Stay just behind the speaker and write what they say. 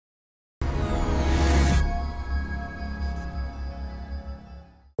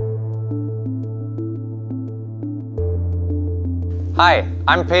Hi,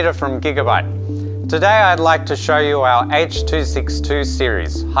 I'm Peter from GIGABYTE. Today I'd like to show you our H262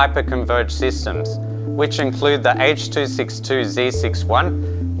 Series Hyper-Converged systems, which include the H262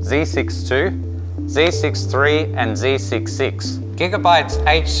 Z61, Z62, Z63 and Z66. GIGABYTE's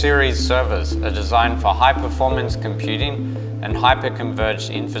H-Series servers are designed for high-performance computing and hyper-converged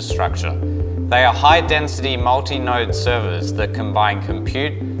infrastructure. They are high-density multi-node servers that combine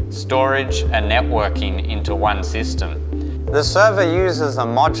compute, storage and networking into one system. The server uses a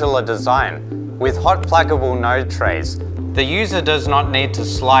modular design with hot pluggable node trays. The user does not need to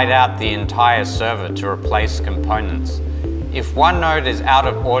slide out the entire server to replace components. If one node is out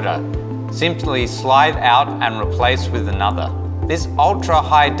of order, simply slide out and replace with another. This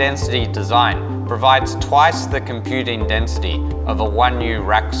ultra-high density design provides twice the computing density of a 1U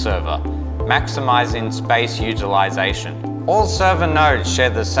rack server, maximizing space utilization. All server nodes share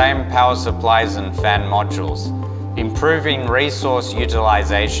the same power supplies and fan modules, improving resource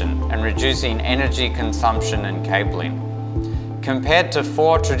utilization and reducing energy consumption and cabling. Compared to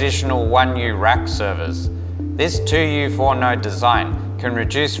 4 traditional 1U rack servers, this 2U 4-node design can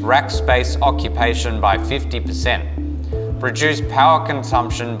reduce rack space occupation by 50%, reduce power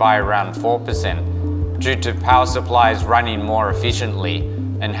consumption by around 4% due to power supplies running more efficiently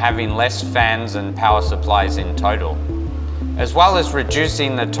and having less fans and power supplies in total, as well as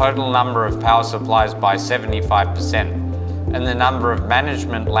reducing the total number of power supplies by 75% and the number of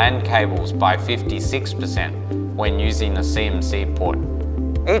management LAN cables by 56% when using a CMC port.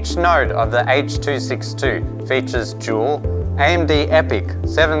 Each node of the H262 features dual AMD EPYC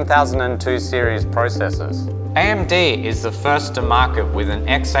 7002 series processors. AMD is the first to market with an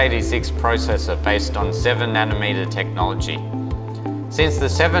x86 processor based on 7nm technology. Since the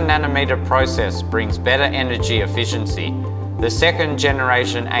 7nm process brings better energy efficiency, the second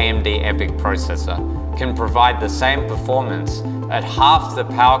generation AMD EPYC processor can provide the same performance at half the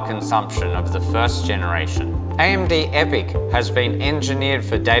power consumption of the first generation. AMD EPYC has been engineered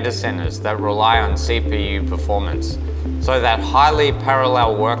for data centers that rely on CPU performance, so that highly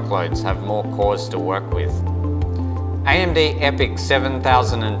parallel workloads have more cores to work with. AMD EPYC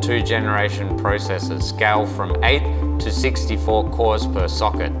 7002 generation processors scale from 8 to 64 cores per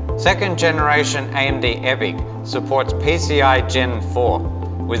socket. Second generation AMD EPYC supports PCI Gen 4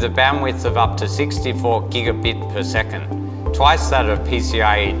 with a bandwidth of up to 64 gigabit per second, twice that of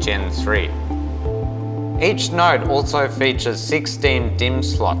PCIe Gen 3. Each node also features 16 DIMM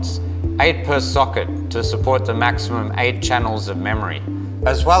slots, 8 per socket to support the maximum 8 channels of memory,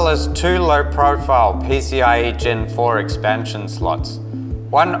 as well as 2 low-profile PCIe Gen 4 expansion slots,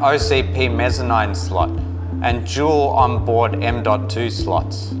 1 OCP mezzanine slot, and dual onboard M.2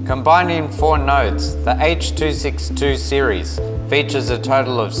 slots. Combining 4 nodes, the H262 series features a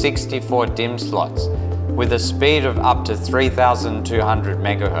total of 64 DIMM slots with a speed of up to 3200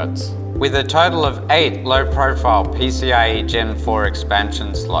 MHz. With a total of 8 low-profile PCIe Gen 4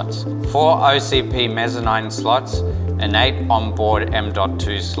 expansion slots, 4 OCP mezzanine slots, and 8 onboard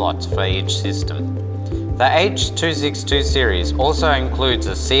M.2 slots for each system. The H262 series also includes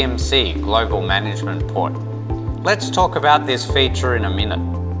a CMC global management port. Let's talk about this feature in a minute.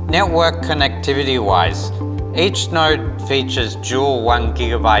 Network connectivity-wise, each node features dual 1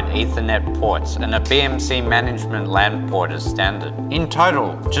 GB Ethernet ports and a BMC management LAN port as standard. In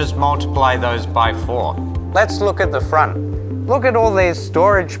total, just multiply those by 4. Let's look at the front. Look at all these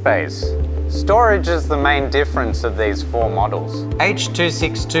storage bays. Storage is the main difference of these 4 models.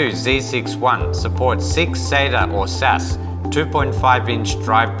 H262 Z61 supports 6 SATA or SAS 2.5-inch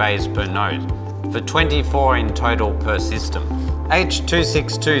drive bays per node, for 24 in total per system.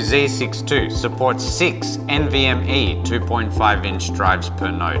 H262 Z62 supports 6 NVMe 2.5-inch drives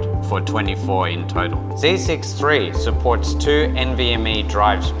per node for 24 in total. Z63 supports 2 NVMe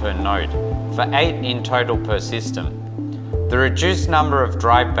drives per node for 8 in total per system. The reduced number of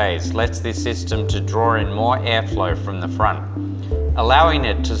drive bays lets this system to draw in more airflow from the front, allowing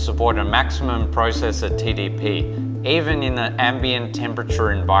it to support a maximum processor TDP even in an ambient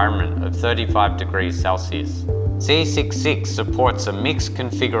temperature environment of 35 degrees Celsius. Z66 supports a mixed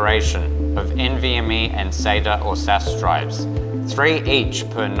configuration of NVMe and SATA or SAS drives, 3 each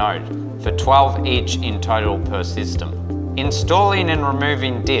per node, for 12 each in total per system. Installing and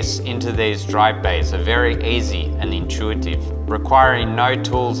removing disks into these drive bays are very easy and intuitive, requiring no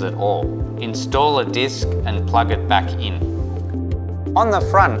tools at all. Install a disk and plug it back in. On the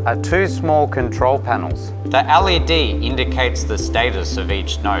front are 2 small control panels. The LED indicates the status of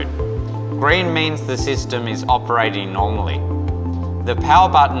each node. Green means the system is operating normally. The power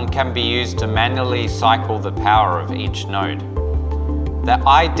button can be used to manually cycle the power of each node. The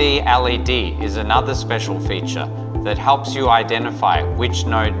ID LED is another special feature, that helps you identify which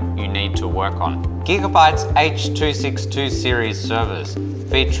node you need to work on. GIGABYTE's H262 series servers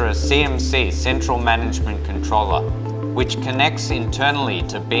feature a CMC central management controller, which connects internally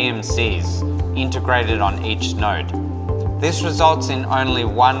to BMCs integrated on each node. This results in only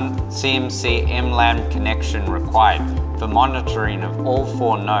one CMC MLAN connection required for monitoring of all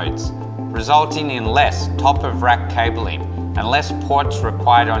 4 nodes, resulting in less top-of-rack cabling and less ports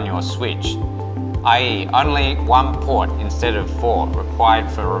required on your switch, i.e. only 1 port instead of 4 required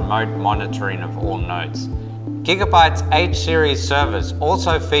for remote monitoring of all nodes. GIGABYTE's H-series servers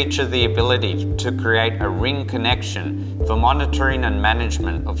also feature the ability to create a ring connection for monitoring and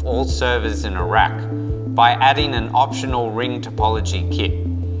management of all servers in a rack by adding an optional ring topology kit.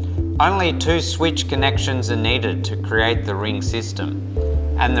 Only 2 switch connections are needed to create the ring system,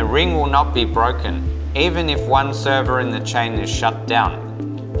 and the ring will not be broken even if one server in the chain is shut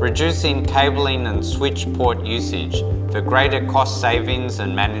down, reducing cabling and switch port usage for greater cost savings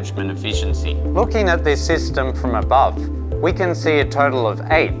and management efficiency. Looking at this system from above, we can see a total of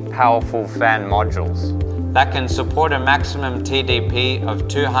 8 powerful fan modules that can support a maximum TDP of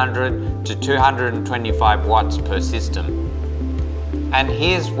 200 to 225 watts per system. And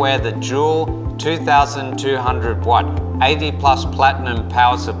here's where the dual 2200 watt 80 plus platinum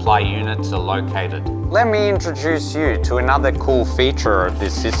power supply units are located. Let me introduce you to another cool feature of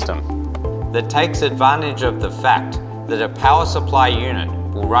this system that takes advantage of the fact that a power supply unit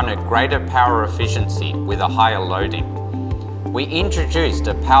will run at greater power efficiency with a higher loading. We introduced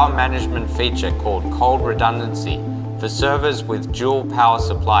a power management feature called cold redundancy for servers with dual power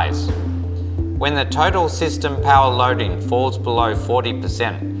supplies. When the total system power loading falls below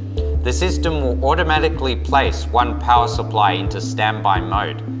 40%, the system will automatically place one power supply into standby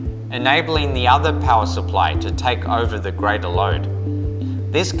mode, enabling the other power supply to take over the greater load.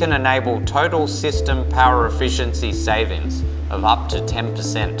 This can enable total system power efficiency savings of up to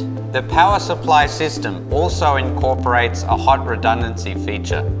 10%. The power supply system also incorporates a hot redundancy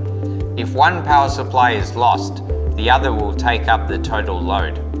feature. If one power supply is lost, the other will take up the total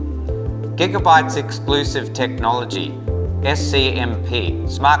load. GIGABYTE's exclusive technology, SCMP,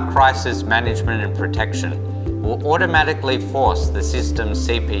 Smart Crisis Management and Protection, will automatically force the system's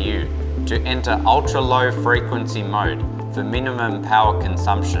CPU to enter ultra-low frequency mode for minimum power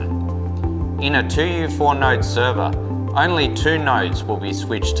consumption. In a 2U4 node server, only 2 nodes will be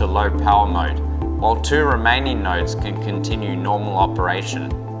switched to low power mode, while 2 remaining nodes can continue normal operation.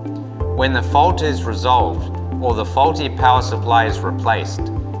 When the fault is resolved or the faulty power supply is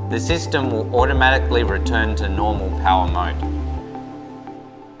replaced, the system will automatically return to normal power mode.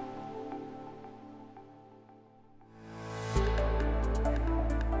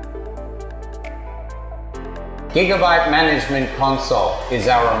 GIGABYTE Management Console is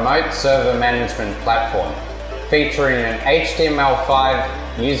our remote server management platform, featuring an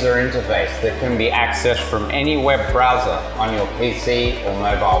HTML5 user interface that can be accessed from any web browser on your PC or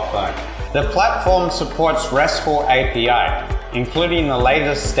mobile phone. The platform supports RESTful API, including the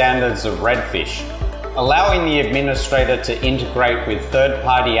latest standards of Redfish, allowing the administrator to integrate with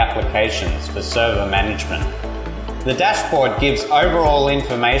third-party applications for server management. The dashboard gives overall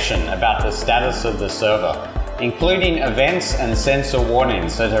information about the status of the server, including events and sensor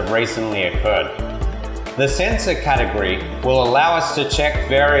warnings that have recently occurred. The sensor category will allow us to check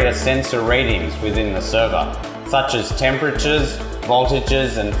various sensor readings within the server, such as temperatures,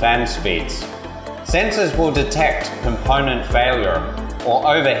 voltages, and fan speeds. Sensors will detect component failure or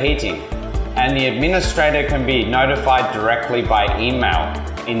overheating, and the administrator can be notified directly by email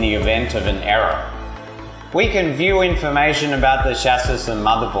in the event of an error. We can view information about the chassis and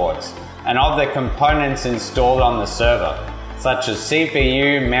motherboards, and of the components installed on the server, such as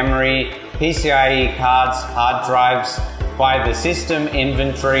CPU, memory, PCIe cards, hard drives, via the system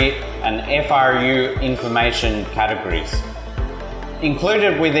inventory and FRU information categories.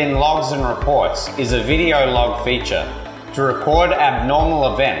 Included within logs and reports is a video log feature to record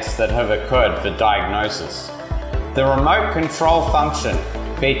abnormal events that have occurred for diagnosis. The remote control function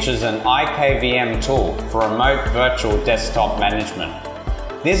features an IKVM tool for remote virtual desktop management.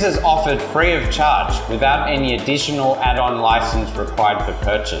 This is offered free of charge without any additional add-on license required for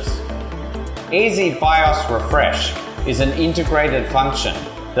purchase. Easy BIOS Refresh is an integrated function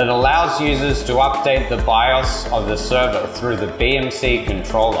that allows users to update the BIOS of the server through the BMC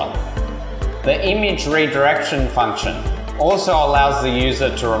controller. The image redirection function also allows the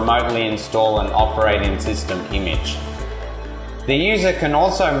user to remotely install an operating system image. The user can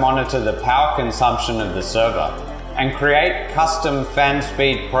also monitor the power consumption of the server and create custom fan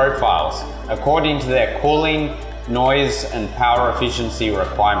speed profiles according to their cooling, noise, and power efficiency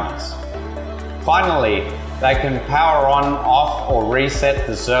requirements. Finally, They can power on, off, or reset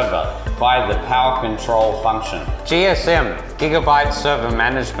the server via the power control function. GSM, Gigabyte Server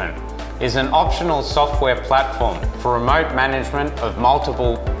Management, is an optional software platform for remote management of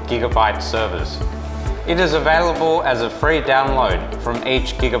multiple Gigabyte servers. It is available as a free download from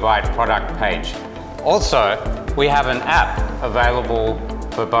each Gigabyte product page. Also, we have an app available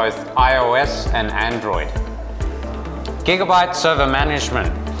for both iOS and Android. Gigabyte Server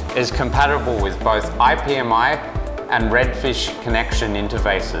Management is compatible with both IPMI and Redfish connection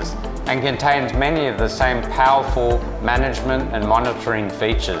interfaces and contains many of the same powerful management and monitoring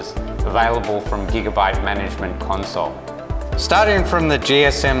features available from Gigabyte Management Console. Starting from the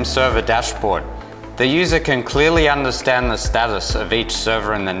GSM server dashboard, the user can clearly understand the status of each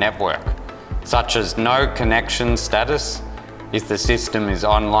server in the network, such as no connection status, if the system is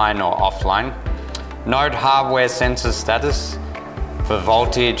online or offline, node hardware sensor status, for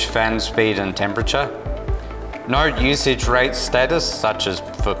voltage, fan speed and temperature, node usage rate status such as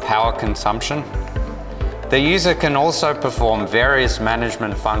for power consumption. The user can also perform various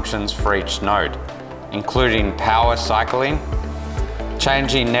management functions for each node, including power cycling,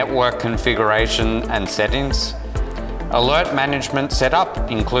 changing network configuration and settings, alert management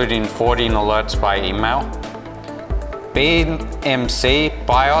setup including forwarding alerts by email, BMC,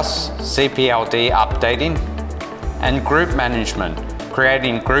 BIOS, CPLD updating, and group management,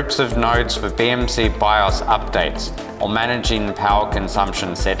 creating groups of nodes for BMC BIOS updates or managing power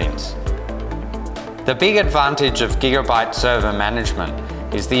consumption settings. The big advantage of Gigabyte Server Management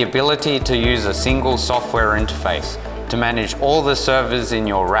is the ability to use a single software interface to manage all the servers in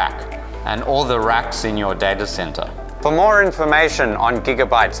your rack and all the racks in your data center. For more information on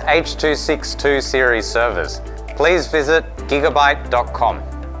Gigabyte's H262 series servers, please visit gigabyte.com.